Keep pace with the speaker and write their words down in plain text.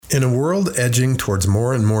In a world edging towards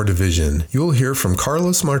more and more division, you will hear from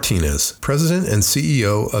Carlos Martinez, President and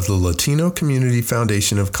CEO of the Latino Community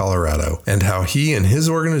Foundation of Colorado, and how he and his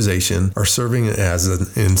organization are serving as an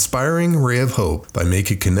inspiring ray of hope by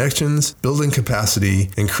making connections, building capacity,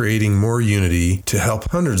 and creating more unity to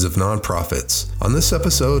help hundreds of nonprofits on this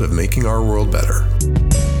episode of Making Our World Better.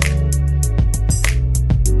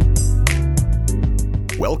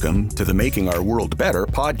 Welcome to the Making Our World Better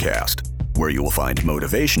podcast, where you will find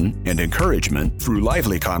motivation and encouragement through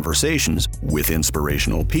lively conversations with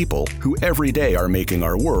inspirational people who every day are making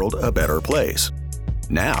our world a better place.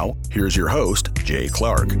 Now, here's your host, Jay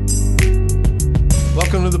Clark.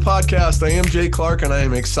 Welcome to the podcast. I am Jay Clark, and I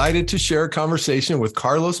am excited to share a conversation with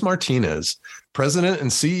Carlos Martinez, President and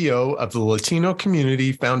CEO of the Latino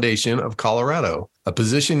Community Foundation of Colorado, a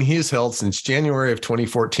position he has held since January of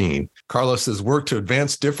 2014. Carlos has worked to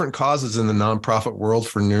advance different causes in the nonprofit world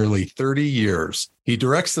for nearly 30 years. He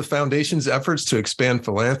directs the foundation's efforts to expand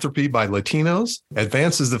philanthropy by Latinos,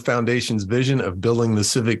 advances the foundation's vision of building the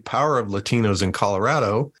civic power of Latinos in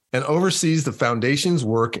Colorado, and oversees the foundation's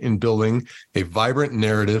work in building a vibrant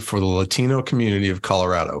narrative for the Latino community of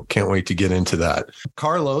Colorado. Can't wait to get into that.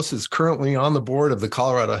 Carlos is currently on the board of the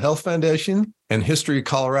Colorado Health Foundation and History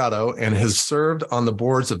Colorado, and has served on the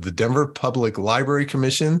boards of the Denver Public Library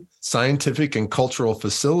Commission, Scientific and Cultural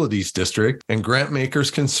Facilities District, and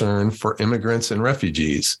Grantmakers Concern for Immigrants and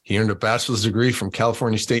Refugees. He earned a bachelor's degree from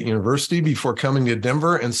California State University before coming to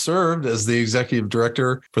Denver and served as the executive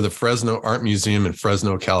director for the Fresno Art Museum in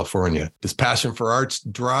Fresno, California. His passion for arts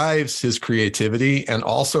drives his creativity and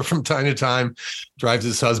also from time to time drives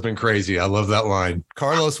his husband crazy. I love that line.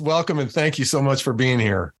 Carlos, welcome and thank you so much for being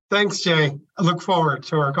here. Thanks, Jay. I look forward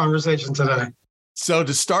to our conversation today. So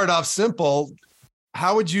to start off simple,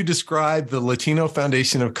 how would you describe the Latino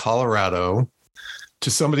Foundation of Colorado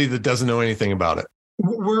to somebody that doesn't know anything about it?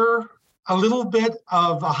 We're a little bit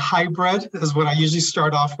of a hybrid is what I usually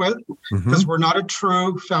start off with, because we're not a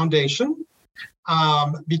true foundation,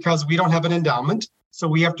 because we don't have an endowment. So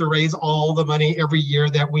we have to raise all the money every year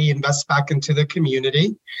that we invest back into the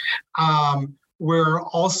community. We're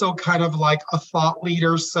also kind of like a thought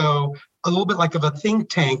leader, so a little bit like of a think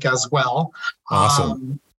tank as well.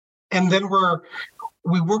 Awesome. And then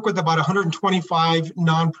we work with about 125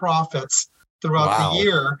 nonprofits throughout the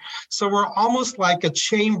year. So we're almost like a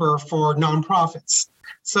chamber for nonprofits.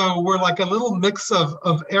 So we're like a little mix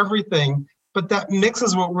of everything, but that mix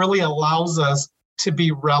is what really allows us to be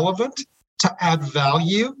relevant, to add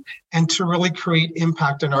value, and to really create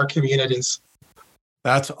impact in our communities.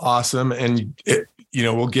 That's awesome. And,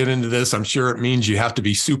 we'll get into this. I'm sure it means you have to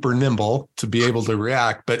be super nimble to be able to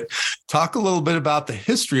react. But talk a little bit about the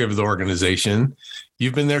history of the organization.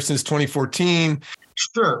 You've been there since 2014.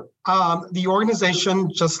 Sure. The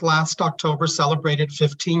organization just last October celebrated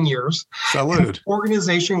 15 years. Salute. The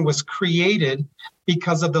organization was created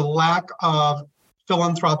because of the lack of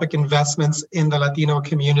philanthropic investments in the Latino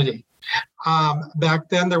community. Back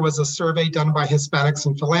then, there was a survey done by Hispanics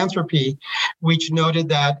in Philanthropy, which noted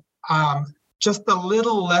that just a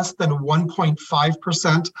little less than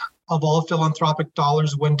 1.5% of all philanthropic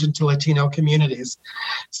dollars went into Latino communities.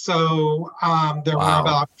 So there were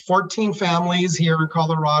about 14 families here in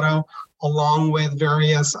Colorado, along with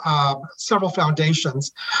various several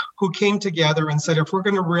foundations, who came together and said, if we're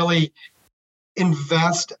going to really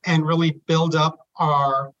invest and really build up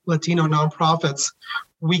our Latino nonprofits,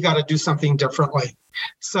 we got to do something differently.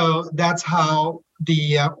 So that's how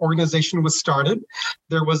the organization was started.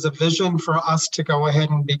 There was a vision for us to go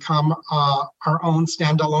ahead and become our own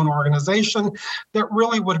standalone organization that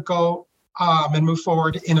really would go and move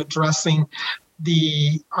forward in addressing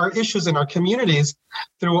our issues in our communities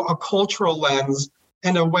through a cultural lens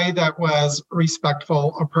in a way that was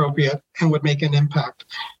respectful, appropriate, and would make an impact.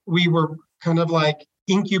 We were kind of like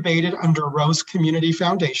incubated under Rose Community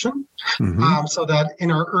Foundation, so that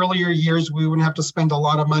in our earlier years, we wouldn't have to spend a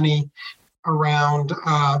lot of money around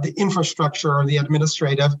the infrastructure or the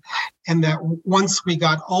administrative, and that once we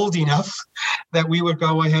got old enough, that we would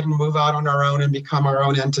go ahead and move out on our own and become our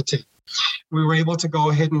own entity. We were able to go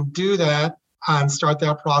ahead and do that and start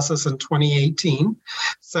that process in 2018.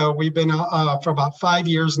 So we've been, for about 5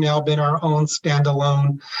 years now, been our own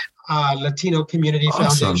standalone Latino Community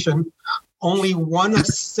Foundation. Only one of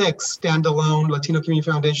 6 standalone Latino community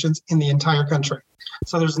foundations in the entire country.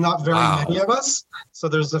 So there's not very many of us. So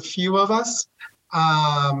there's a few of us.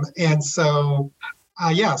 So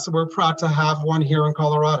we're proud to have one here in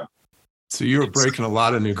Colorado. So you're breaking a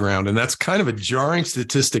lot of new ground. And that's kind of a jarring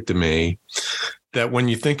statistic to me, that when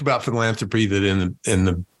you think about philanthropy, that in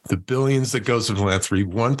the billions that goes to philanthropy,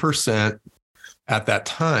 1% at that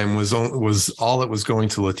time was all that was going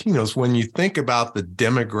to Latinos. When you think about the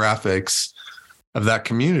demographics of that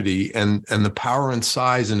community and the power and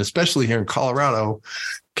size, and especially here in Colorado,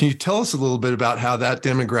 can you tell us a little bit about how that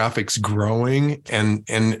demographic's growing and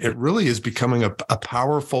it really is becoming a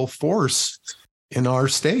powerful force in our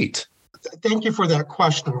state? Thank you for that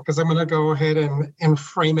question, because I'm going to go ahead and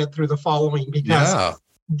frame it through the following, because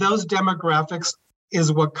those demographics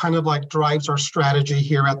is what kind of like drives our strategy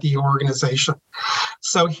here at the organization.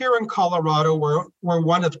 So here in Colorado, we're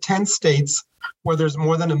one of 10 states where there's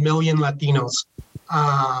more than 1 million Latinos.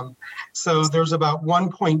 So there's about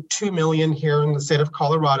 1.2 million here in the state of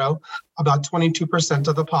Colorado, about 22%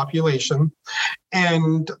 of the population.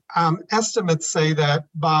 And estimates say that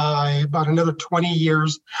by about another 20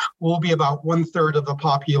 years, we'll be about 1/3 of the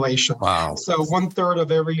population. Wow. So 1/3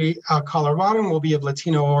 of every Coloradan will be of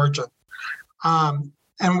Latino origin.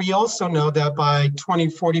 And we also know that by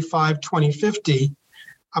 2045, 2050,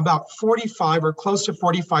 about 45 or close to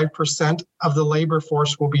 45% of the labor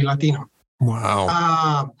force will be Latino.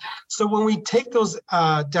 Wow. So when we take those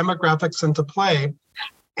demographics into play,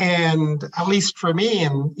 and at least for me,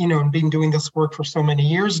 and being doing this work for so many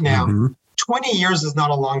years now, 20 years is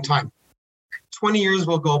not a long time. 20 years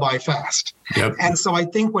will go by fast. Yep. And so I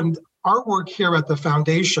think when our work here at the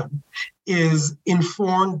foundation is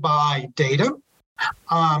informed by data,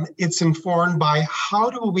 it's informed by how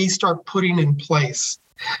do we start putting in place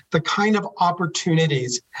the kind of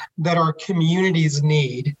opportunities that our communities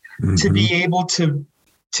need to be able to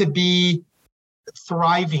be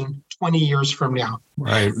thriving 20 years from now.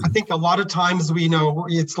 Right. I think a lot of times we know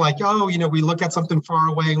it's like, we look at something far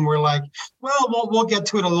away and we're like, well, we'll get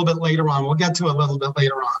to it a little bit later on. We'll get to it a little bit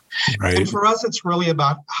later on. Right. And for us, it's really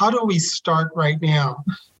about how do we start right now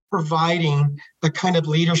providing the kind of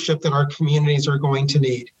leadership that our communities are going to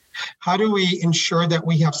need? How do we ensure that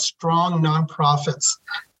we have strong nonprofits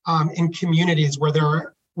in communities where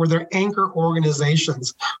they're anchor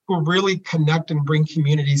organizations who really connect and bring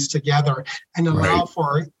communities together and allow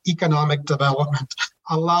for economic development,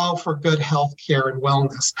 allow for good health care and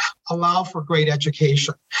wellness, allow for great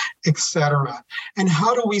education, et cetera? And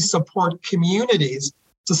how do we support communities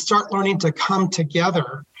to start learning to come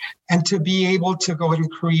together and to be able to go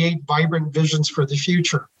and create vibrant visions for the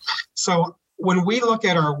future? So when we look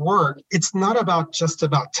at our work, it's not just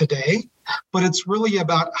about today, but it's really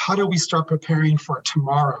about how do we start preparing for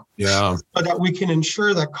tomorrow, so that we can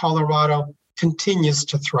ensure that Colorado continues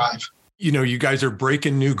to thrive. You guys are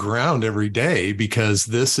breaking new ground every day, because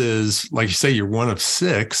this is, like you say, you're one of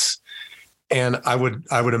 6. And I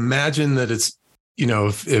would imagine that it's,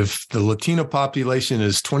 if the Latino population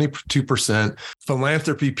is 22%,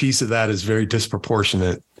 philanthropy piece of that is very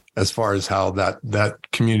disproportionate as far as how that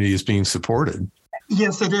community is being supported.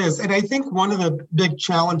 Yes, it is. And I think one of the big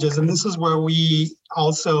challenges, and this is where we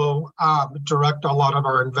also direct a lot of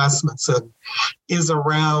our investments in, is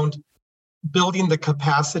around building the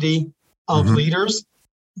capacity of leaders,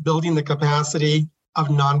 building the capacity of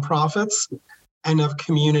nonprofits and of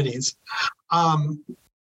communities.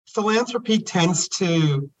 Philanthropy tends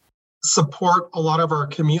to support a lot of our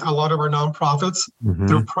nonprofits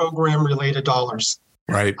through program-related dollars.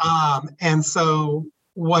 Right. And so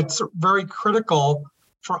what's very critical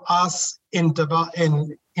for us in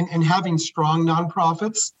having strong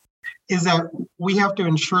nonprofits is that we have to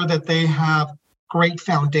ensure that they have great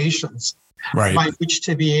foundations by which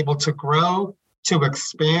to be able to grow, to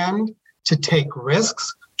expand, to take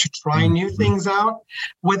risks, to try new things out.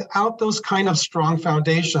 Without those kind of strong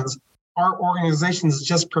foundations, our organizations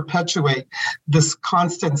just perpetuate this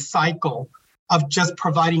constant cycle of just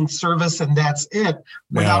providing service and that's it,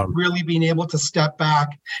 without really being able to step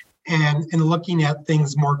back and looking at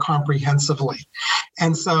things more comprehensively.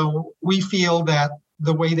 And so we feel that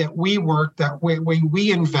the way that we work, that way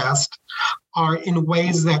we invest, are in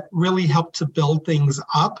ways that really help to build things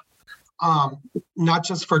up, not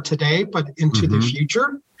just for today, but into the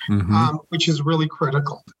future. Which is really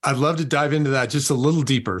critical. I'd love to dive into that just a little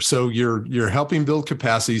deeper. So you're helping build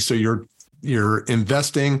capacity. So you're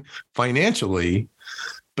investing financially,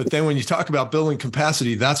 but then when you talk about building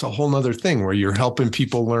capacity, that's a whole nother thing where you're helping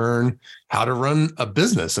people learn how to run a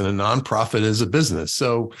business, and a nonprofit is a business.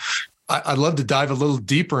 So I'd love to dive a little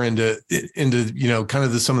deeper into kind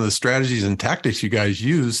of some of the strategies and tactics you guys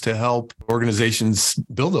use to help organizations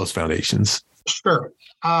build those foundations. Sure.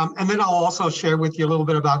 And then I'll also share with you a little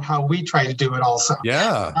bit about how we try to do it also.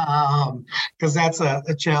 Yeah. Because that's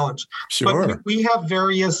a challenge. Sure. But we have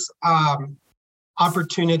various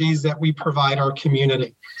opportunities that we provide our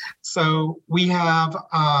community. So we have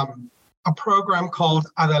a program called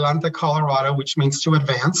Adelante Colorado, which means to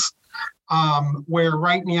advance. where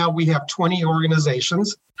right now we have 20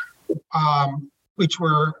 organizations, which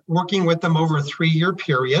we're working with them over a 3-year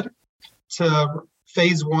period.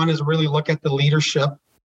 Phase 1 is really look at the leadership,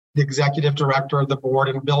 the executive director of the board,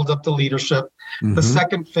 and build up the leadership. Mm-hmm. The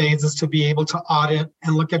second phase is to be able to audit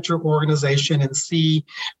and look at your organization and see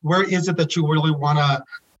where is it that you really want to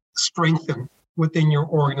strengthen within your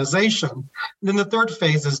organization. And then the third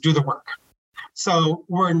phase is do the work. So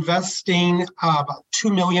we're investing about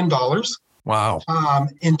 $2 million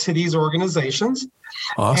into these organizations.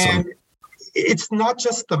 Awesome. And it's not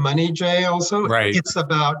just the money, Jay, also. Right. It's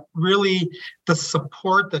about really the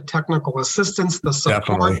support, the technical assistance, the support,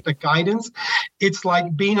 Definitely. The guidance. It's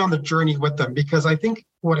like being on the journey with them, because I think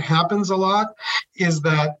what happens a lot is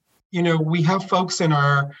that, we have folks who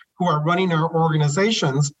are running our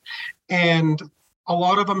organizations, and a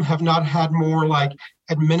lot of them have not had more like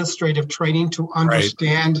administrative training to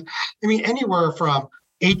understand. Right. I mean, anywhere from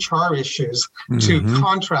HR issues to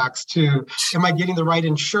contracts to am I getting the right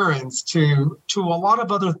insurance to a lot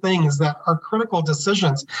of other things that are critical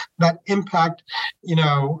decisions that impact,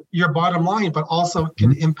 your bottom line, but also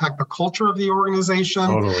can impact the culture of the organization,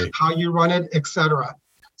 totally. How you run it, et cetera.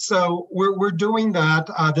 So we're doing that.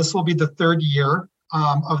 This will be the third year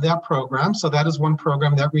of that program. So that is one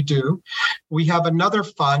program that we do. We have another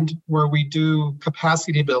fund where we do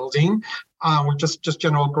capacity building, with just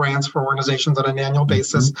general grants for organizations on an annual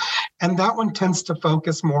basis. And that one tends to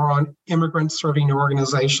focus more on immigrant serving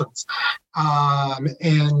organizations.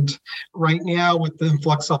 And right now, with the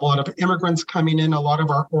influx of a lot of immigrants coming in, a lot of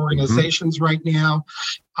our organizations right now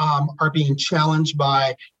are being challenged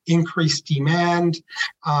by increased demand,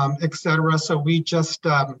 et cetera. So we just,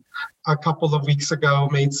 a couple of weeks ago,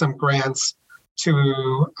 made some grants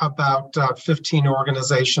to about 15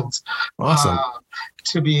 organizations. Awesome.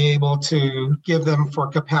 To be able to give them for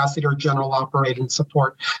capacity or general operating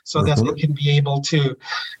support so that they can be able to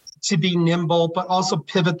be nimble, but also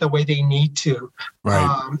pivot the way they need to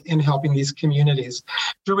in helping these communities.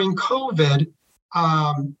 During COVID,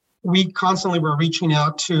 we constantly were reaching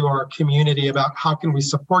out to our community about how can we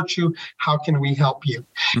support you? How can we help you?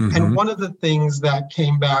 And one of the things that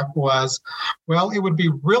came back was, well, it would be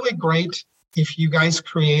really great if you guys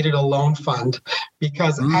created a loan fund,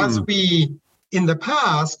 because as we, in the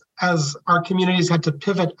past, as our communities had to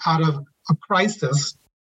pivot out of a crisis,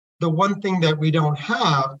 the one thing that we don't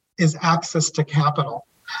have is access to capital.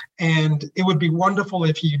 And it would be wonderful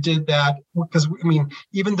if you did that, because,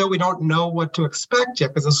 even though we don't know what to expect yet,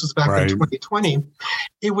 because this was back in 2020,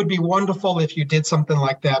 it would be wonderful if you did something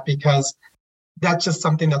like that, because that's just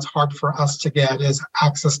something that's hard for us to get, is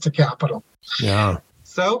access to capital. Yeah.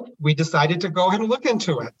 So we decided to go ahead and look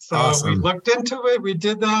into it. So we looked into it, we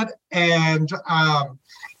did that. And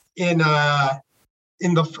in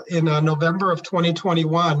November of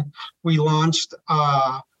 2021, we launched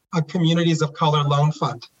a Communities of Color Loan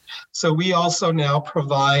Fund. So we also now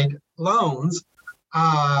provide loans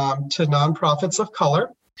to nonprofits of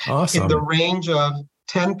color in the range of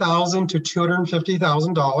 $10,000 to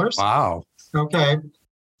 $250,000. Wow. Okay.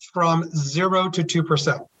 From 0 to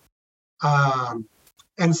 2%.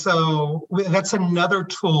 And so that's another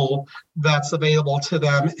tool that's available to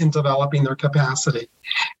them in developing their capacity.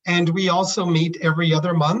 And we also meet every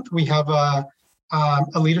other month. We have a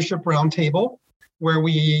leadership roundtable where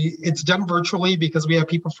it's done virtually because we have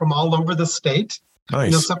people from all over the state.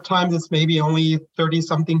 Nice. Sometimes it's maybe only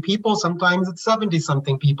 30-something people, sometimes it's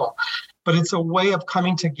 70-something people. But it's a way of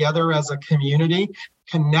coming together as a community,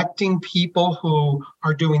 connecting people who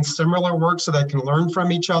are doing similar work so they can learn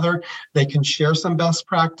from each other, they can share some best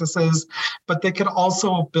practices, but they can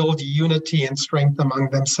also build unity and strength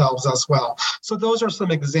among themselves as well. So those are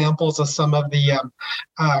some examples of some of the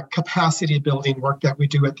capacity building work that we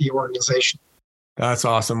do at the organization. That's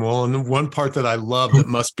awesome. Well, and the one part that I love that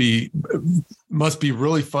must be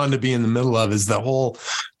really fun to be in the middle of is the whole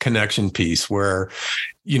connection piece where,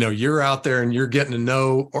 you're out there and you're getting to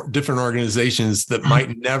know different organizations that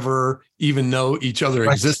might never even know each other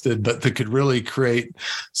existed, but that could really create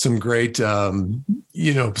some great, symbiotic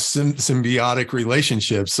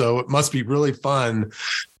relationships. So it must be really fun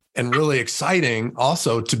and really exciting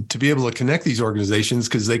also to be able to connect these organizations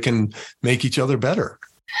because they can make each other better.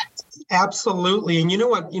 Absolutely. And you know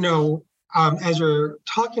what, as you're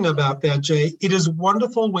talking about that, Jay, it is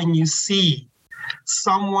wonderful when you see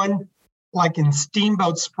someone like in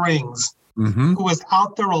Steamboat Springs who is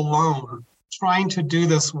out there alone trying to do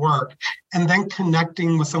this work and then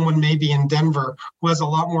connecting with someone maybe in Denver who has a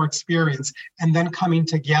lot more experience and then coming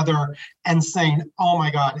together and saying, oh my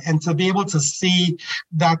God, and to be able to see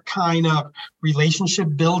that kind of relationship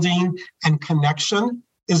building and connection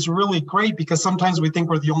is really great, because sometimes we think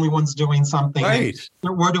we're the only ones doing something. Right.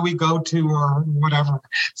 Where do we go to, or whatever?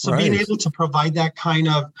 So being able to provide that kind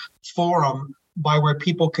of forum by where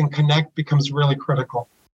people can connect becomes really critical.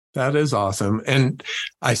 That is awesome. And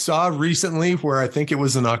I saw recently, where I think it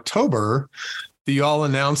was in October, that you all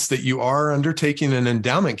announced that you are undertaking an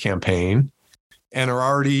endowment campaign and are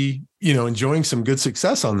already, enjoying some good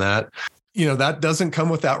success on that. That doesn't come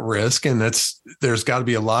without risk, and there's got to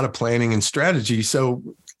be a lot of planning and strategy. So,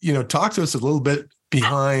 talk to us a little bit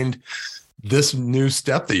behind this new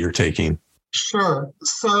step that you're taking. Sure.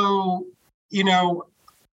 So,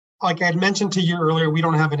 like I had mentioned to you earlier, we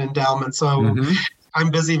don't have an endowment. So I'm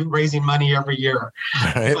busy raising money every year.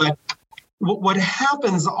 Right. But what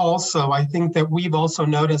happens also, I think that we've also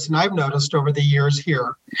noticed, and I've noticed over the years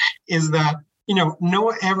here, is that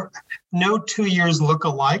no 2 years look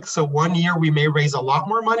alike. So one year we may raise a lot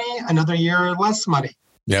more money, another year less money.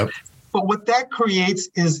 Yep. But what that creates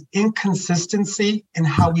is inconsistency in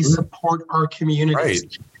how we support our communities.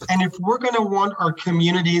 Right. And if we're going to want our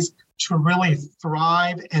communities to really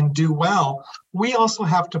thrive and do well, we also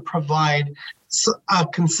have to provide a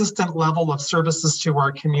consistent level of services to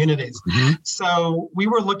our communities. So we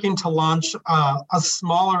were looking to launch a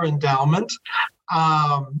smaller endowment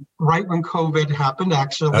right when COVID happened,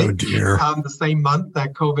 actually. Oh, dear. The same month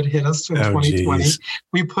that COVID hit us in 2020. Geez.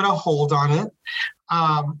 We put a hold on it.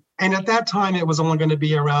 And at that time, it was only going to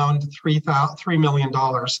be around $3 million.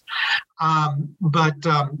 But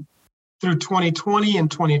through 2020 and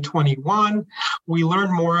 2021, we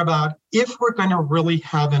learned more about, if we're going to really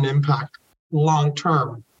have an impact long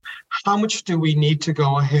term, how much do we need to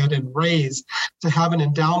go ahead and raise to have an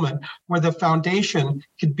endowment where the foundation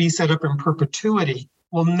could be set up in perpetuity,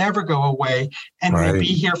 will never go away, and will be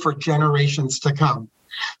here for generations to come.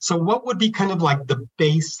 So what would be kind of like the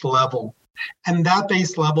base level? And that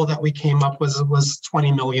base level that we came up with was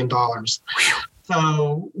 $20 million.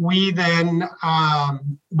 So we then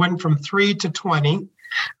went from 3 to 20,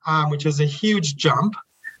 which is a huge jump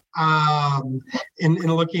in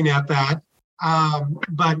looking at that.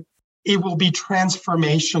 But it will be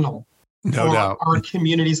transformational No doubt. our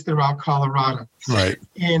communities throughout Colorado. Right.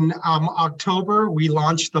 In October, we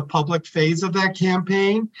launched the public phase of that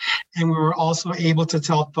campaign, and we were also able to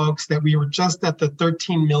tell folks that we were just at the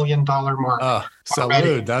 $13 million mark.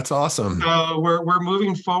 Salud. That's awesome. So we're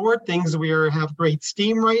moving forward. Things have great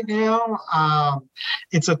steam right now.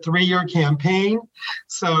 It's a 3-year campaign.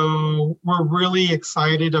 So we're really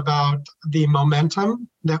excited about the momentum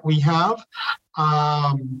that we have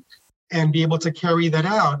and be able to carry that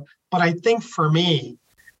out. But I think for me,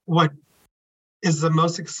 what is the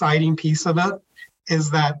most exciting piece of it is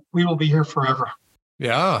that we will be here forever.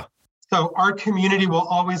 Yeah. So our community will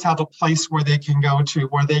always have a place where they can go to,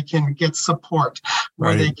 where they can get support,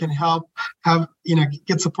 where they can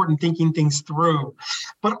get support in thinking things through,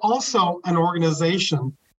 but also an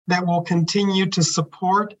organization that will continue to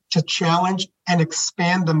support, to challenge, and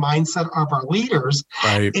expand the mindset of our leaders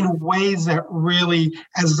in ways that really,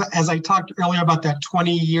 as I talked earlier about that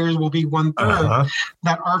 20 years will be 1/3,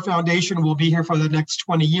 that our foundation will be here for the next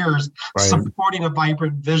 20 years, supporting a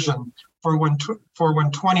vibrant vision for when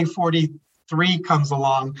 2043 comes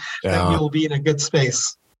along, that we will be in a good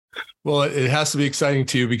space. Well, it has to be exciting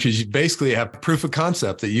to you, because you basically have proof of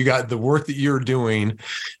concept that you got the work that you're doing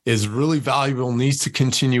is really valuable, needs to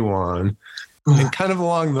continue on. And kind of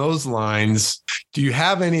along those lines, do you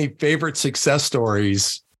have any favorite success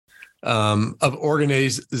stories of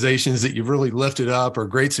organizations that you've really lifted up, or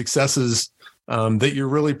great successes that you're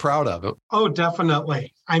really proud of? Oh,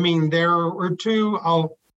 definitely. I mean, there were two.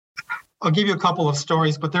 I'll give you a couple of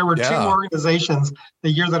stories, but there were two organizations the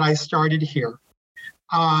year that I started here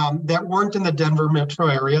that weren't in the Denver metro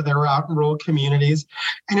area. They were out in rural communities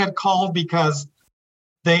and had called because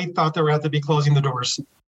they thought they were at to be closing the doors.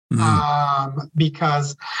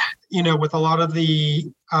 Because, with a lot of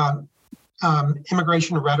the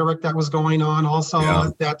immigration rhetoric that was going on also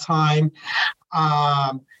at that time,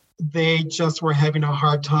 they just were having a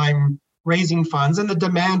hard time raising funds, and the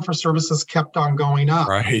demand for services kept on going up.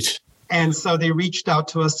 Right. And so they reached out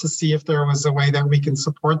to us to see if there was a way that we can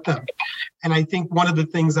support them. And I think one of the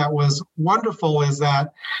things that was wonderful is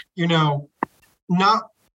that,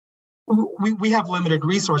 we have limited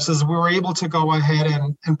resources. We were able to go ahead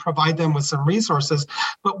and provide them with some resources,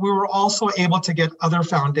 but we were also able to get other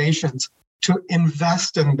foundations to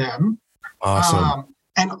invest in them. Awesome.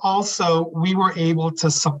 And also we were able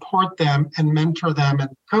to support them and mentor them and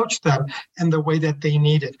coach them in the way that they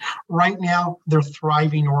needed. Right now, they're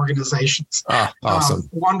thriving organizations. Awesome.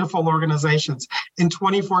 Wonderful organizations. In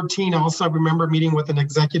 2014, I also remember meeting with an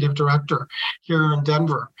executive director here in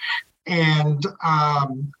Denver. and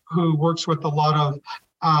who works with a lot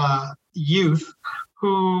of youth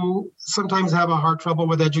who sometimes have a hard trouble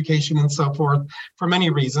with education and so forth for many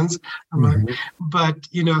reasons. But,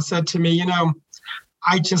 said to me,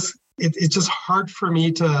 it's just hard for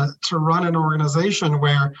me to run an organization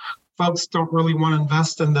where folks don't really want to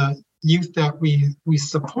invest in the youth that we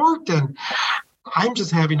support. And I'm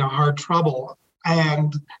just having a hard trouble.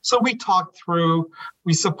 And so we talked through,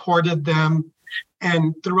 we supported them.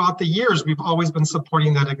 And throughout the years, we've always been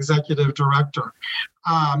supporting that executive director.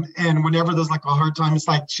 And whenever there's like a hard time, it's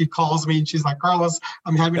like she calls me and she's like, Carlos,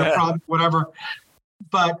 I'm having a problem, whatever.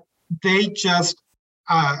 But they just,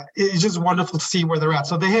 it's just wonderful to see where they're at.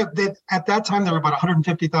 So they at that time, they were about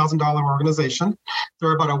 $150,000 organization.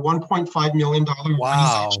 They're about a $1.5 million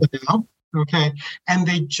organization now. Okay. And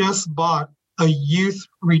they just bought a youth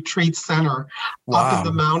retreat center up in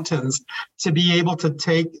the mountains to be able to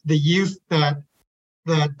take the youth that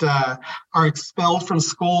are expelled from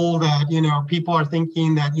school, that, people are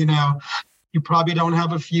thinking that, you probably don't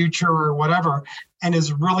have a future or whatever, and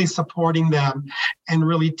is really supporting them and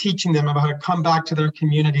really teaching them about how to come back to their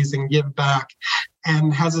communities and give back.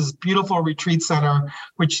 And has this beautiful retreat center,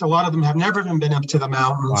 which a lot of them have never even been up to the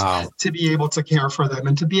mountains, to be able to care for them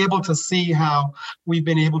and to be able to see how we've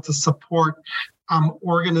been able to support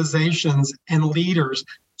organizations and leaders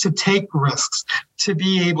to take risks, to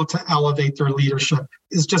be able to elevate their leadership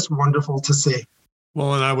is just wonderful to see.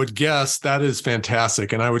 Well, and I would guess that is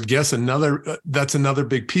fantastic. And I would guess that's another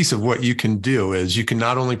big piece of what you can do is you can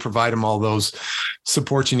not only provide them all those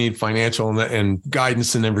supports you need, financial and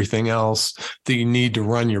guidance and everything else that you need to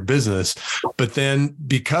run your business, but then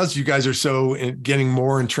because you guys are so getting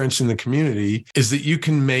more entrenched in the community, is that you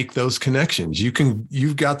can make those connections.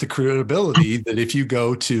 You've got the credibility that if you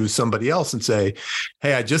go to somebody else and say,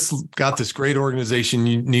 hey, I just got this great organization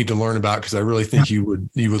you need to learn about because I really think you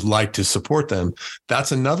would like to support them.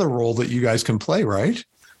 That's another role that you guys can play, right?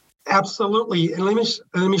 Absolutely. And let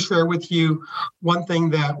me share with you one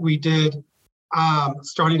thing that we did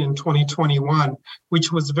starting in 2021,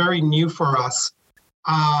 which was very new for us.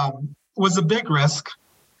 Was a big risk,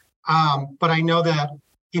 but I know that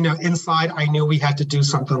inside I knew we had to do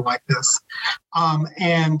something like this.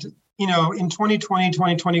 And in 2020,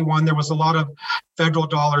 2021, there was a lot of federal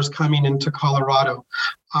dollars coming into Colorado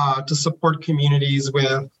to support communities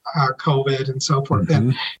with COVID and so forth.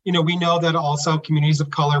 And, we know that also communities of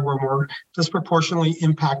color were more disproportionately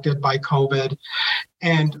impacted by COVID.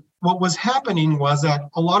 And what was happening was that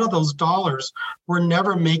a lot of those dollars were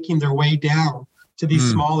never making their way down to these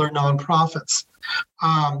smaller nonprofits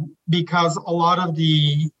because a lot of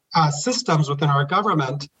the systems within our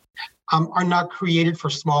government are not created for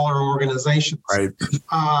smaller organizations. Right.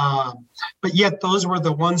 But yet those were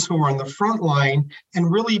the ones who were on the front line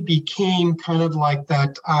and really became kind of like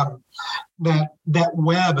that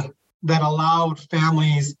web that allowed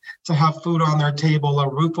families to have food on their table, a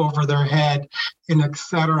roof over their head, and et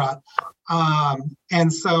cetera.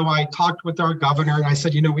 And so I talked with our governor and I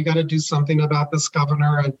said, we got to do something about this,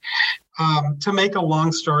 governor. And to make a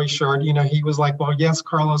long story short, he was like, well, yes,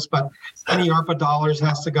 Carlos, but any ARPA dollars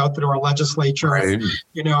has to go through our legislature. Right.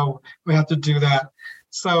 We have to do that.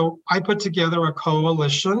 So I put together a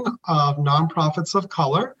coalition of nonprofits of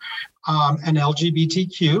color and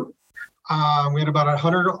LGBTQ. We had about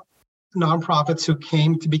 100 nonprofits who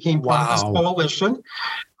became part of this coalition.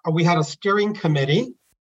 We had a steering committee.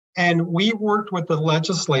 And we worked with the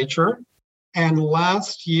legislature, and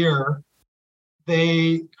last year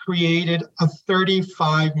they created a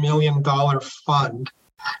 $35 million fund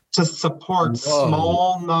to support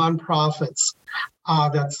small nonprofits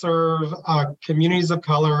that serve communities of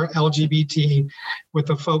color, LGBT, with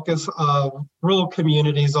a focus of rural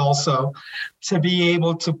communities also, to be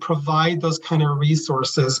able to provide those kind of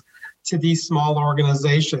resources to these small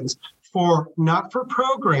organizations not for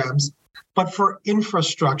programs, but for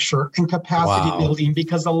infrastructure and capacity building,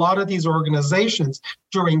 because a lot of these organizations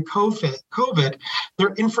during COVID,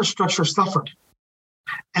 their infrastructure suffered.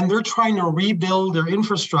 And they're trying to rebuild their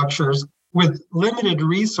infrastructures with limited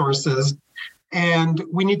resources, and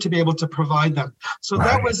we need to be able to provide them. So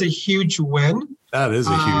that was a huge win. That is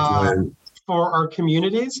a huge win for our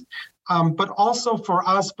communities, but also for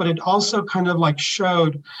us. But it also kind of like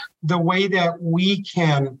showed the way that we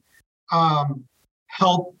can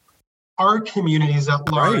help our communities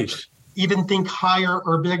at large, even think higher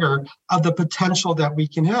or bigger of the potential that we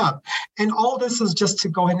can have. And all this is just to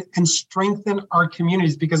go ahead and strengthen our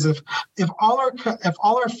communities, because if all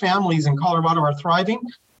our families in Colorado are thriving,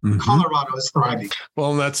 Colorado is thriving.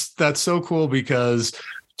 Well, that's so cool, because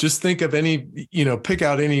just think of pick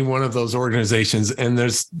out any one of those organizations, and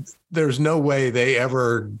there's no way they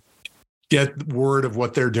ever get word of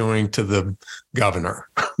what they're doing to the governor.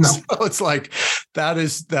 No. So it's like, that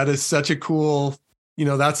is such a cool,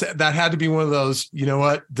 that had to be one of those, you know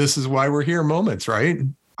what, this is why we're here moments, right?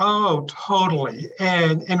 Oh, totally.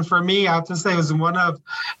 And for me, I have to say, it was one of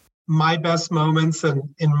my best moments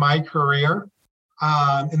in my career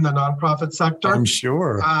in the nonprofit sector. I'm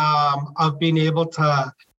sure. Of being able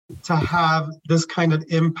to have this kind of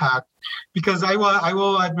impact. Because I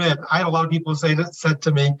will admit, I had a lot of people said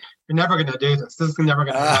to me, "You're never going to do this. This is never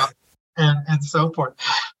going to happen," and so forth.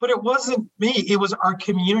 But it wasn't me. It was our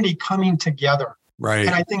community coming together. Right.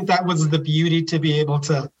 And I think that was the beauty, to be able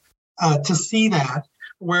to see that,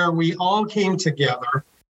 where we all came together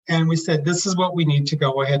and we said, this is what we need to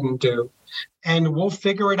go ahead and do. And we'll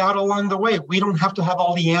figure it out along the way. We don't have to have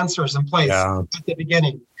all the answers in place at the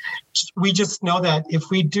beginning. We just know that if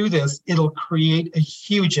we do this, it'll create a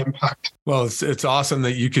huge impact. Well, it's awesome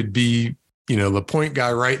that you could be, the point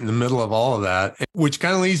guy right in the middle of all of that, which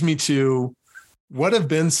kind of leads me to what have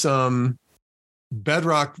been some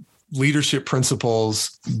bedrock leadership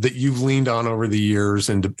principles that you've leaned on over the years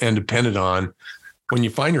and depended on when you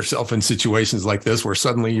find yourself in situations like this, where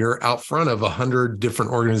suddenly you're out front of 100 different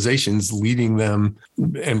organizations, leading them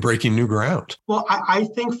and breaking new ground? Well, I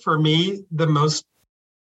think for me, the most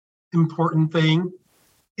important thing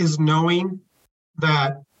is knowing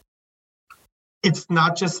that it's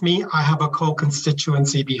not just me. I have a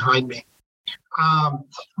co-constituency behind me,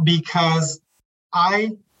 because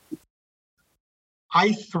I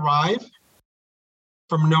thrive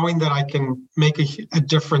from knowing that I can make a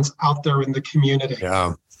difference out there in the community.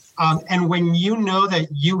 Yeah. And when you know that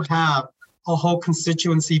you have a whole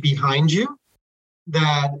constituency behind you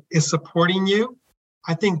that is supporting you,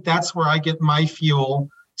 I think that's where I get my fuel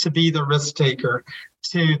to be the risk taker,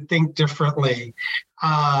 to think differently,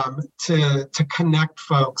 to connect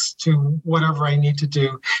folks to whatever I need to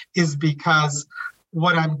do, is because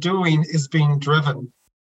what I'm doing is being driven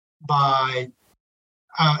by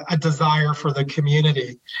a desire for the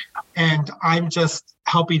community, and I'm just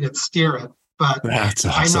helping it steer it. But that's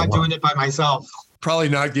awesome. I'm not doing it by myself. Probably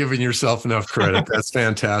not giving yourself enough credit. That's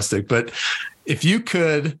fantastic. But if you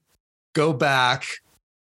could go back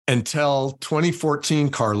and tell 2014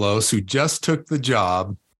 Carlos, who just took the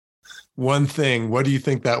job, one thing, what do you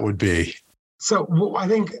think that would be? So I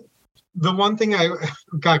think the one thing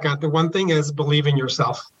the one thing is believe in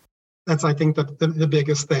yourself. That's, I think, the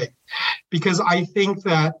biggest thing, because I think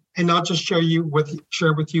that, and I'll just share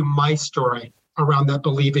with you my story around that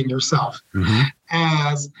believe in yourself. Mm-hmm.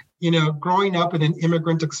 As growing up with an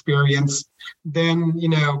immigrant experience, then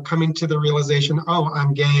coming to the realization, oh,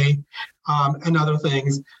 I'm gay, and other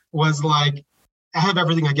things, was like, I have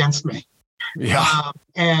everything against me. Yeah.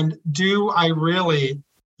 And do I really,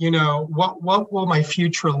 what will my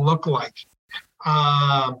future look like?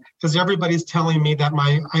 Because everybody's telling me that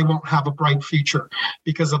I won't have a bright future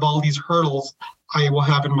because of all these hurdles I will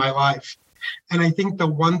have in my life. And I think the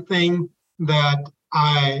one thing that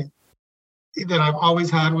I've always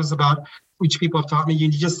had was about, which people have taught me, you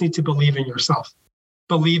just need to believe in yourself.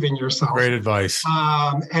 Believe in yourself. Great advice.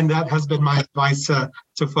 And that has been my advice to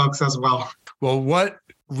folks as well. Well, what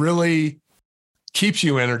really keeps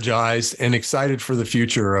you energized and excited for the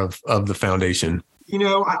future of the foundation?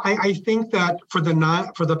 I think that for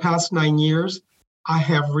the past 9 years, I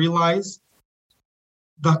have realized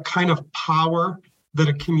the kind of power that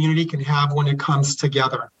a community can have when it comes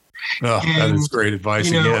together. Oh, that is great advice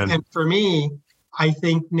again. And for me, I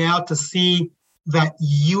think now to see that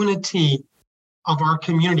unity of our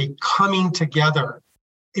community coming together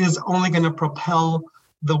is only going to propel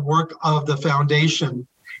the work of the foundation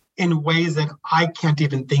in ways that I can't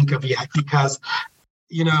even think of yet, because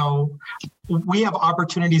we have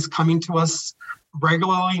opportunities coming to us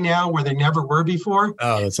regularly now where they never were before.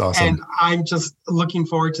 Oh, that's awesome. And I'm just looking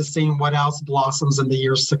forward to seeing what else blossoms in the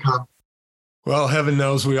years to come. Well, heaven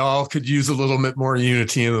knows we all could use a little bit more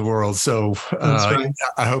unity in the world. So right.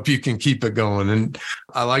 I hope you can keep it going. And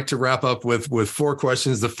I like to wrap up with 4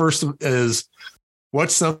 questions. The first is,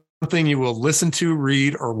 what's something you will listen to,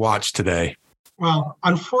 read, or watch today? Well,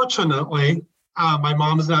 unfortunately, my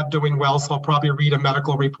mom's not doing well, so I'll probably read a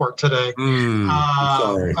medical report today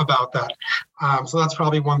about that. So that's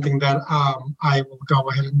probably one thing that I will go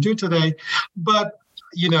ahead and do today. But,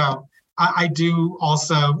 I do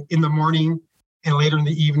also in the morning and later in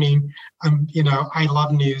the evening, I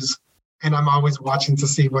love news, and I'm always watching to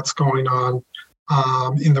see what's going on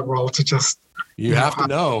in the world to just... You have to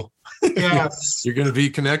know. Yes. You're going to be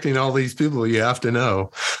connecting all these people. You have to know.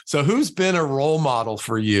 So who's been a role model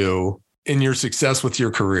for you in your success with your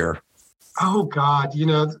career? Oh God,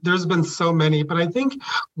 there's been so many, but I think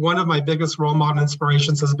one of my biggest role model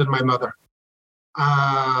inspirations has been my mother.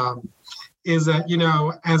 Is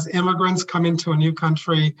that, as immigrants come into a new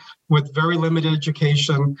country with very limited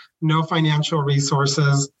education, no financial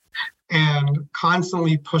resources, and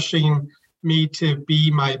constantly pushing me to be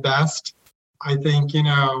my best, I think,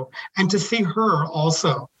 and to see her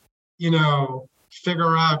also,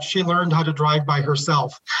 figure out, she learned how to drive by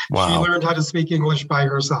herself. Wow. She learned how to speak English by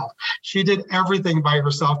herself. She did everything by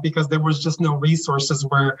herself because there was just no resources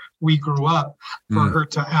where we grew up for her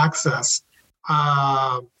to access.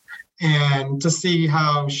 And to see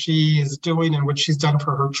how she's doing and what she's done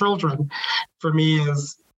for her children, for me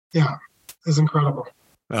is incredible.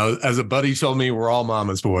 As a buddy told me, we're all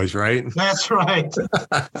mama's boys, right? That's right.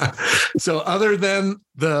 So other than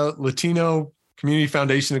the Latino Community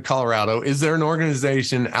Foundation of Colorado, is there an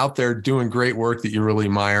organization out there doing great work that you really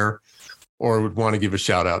admire or would want to give a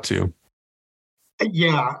shout out to?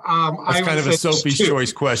 Yeah. That's kind of a Sophie's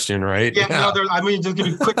choice question, right? Yeah. No, just give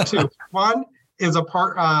you quick two. One is a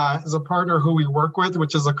partner who we work with,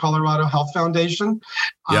 which is the Colorado Health Foundation.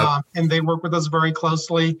 Yep. And they work with us very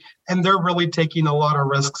closely, and they're really taking a lot of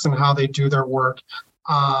risks in how they do their work,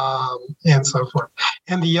 and so forth.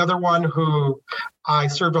 And the other one who I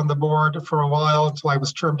served on the board for a while until I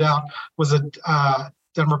was termed out was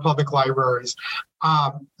Denver Public Libraries.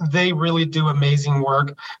 They really do amazing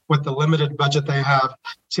work with the limited budget they have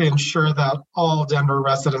to ensure that all Denver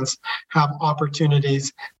residents have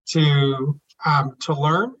opportunities to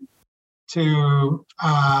learn, to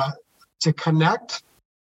connect,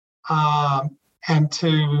 and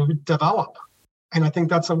to develop. And I think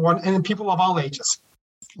that's and people of all ages.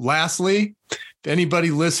 Lastly, if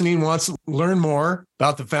anybody listening wants to learn more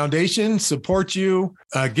about the foundation, support you,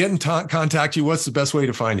 get in contact you, what's the best way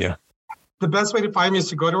to find you? The best way to find me is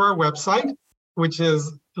to go to our website, which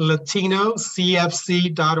is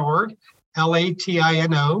latinocfc.org,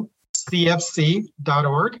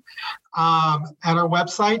 LATINOCFC.org. At our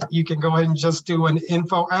website, you can go ahead and just do an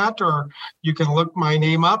info or you can look my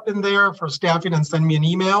name up in there for staffing and send me an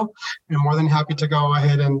email. I'm more than happy to go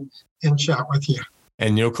ahead and chat with you.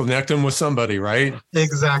 And you'll connect them with somebody, right?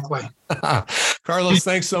 Exactly. Carlos,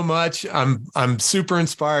 thanks so much. I'm super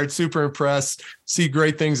inspired, super impressed. See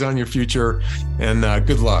great things on your future, and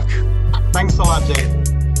good luck. Thanks a lot, Jay.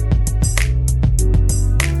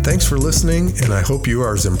 Thanks for listening, and I hope you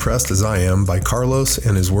are as impressed as I am by Carlos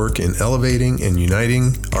and his work in elevating and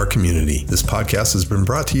uniting our community. This podcast has been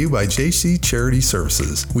brought to you by JC Charity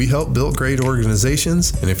Services. We help build great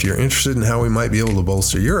organizations, and if you're interested in how we might be able to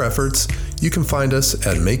bolster your efforts, you can find us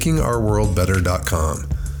at makingourworldbetter.com.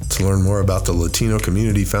 To learn more about the Latino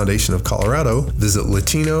Community Foundation of Colorado, visit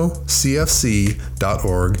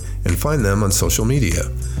latinocfc.org and find them on social media.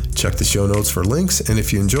 Check the show notes for links, and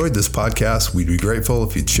if you enjoyed this podcast, we'd be grateful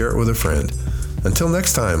if you'd share it with a friend. Until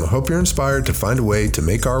next time, I hope you're inspired to find a way to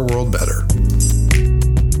make our world better.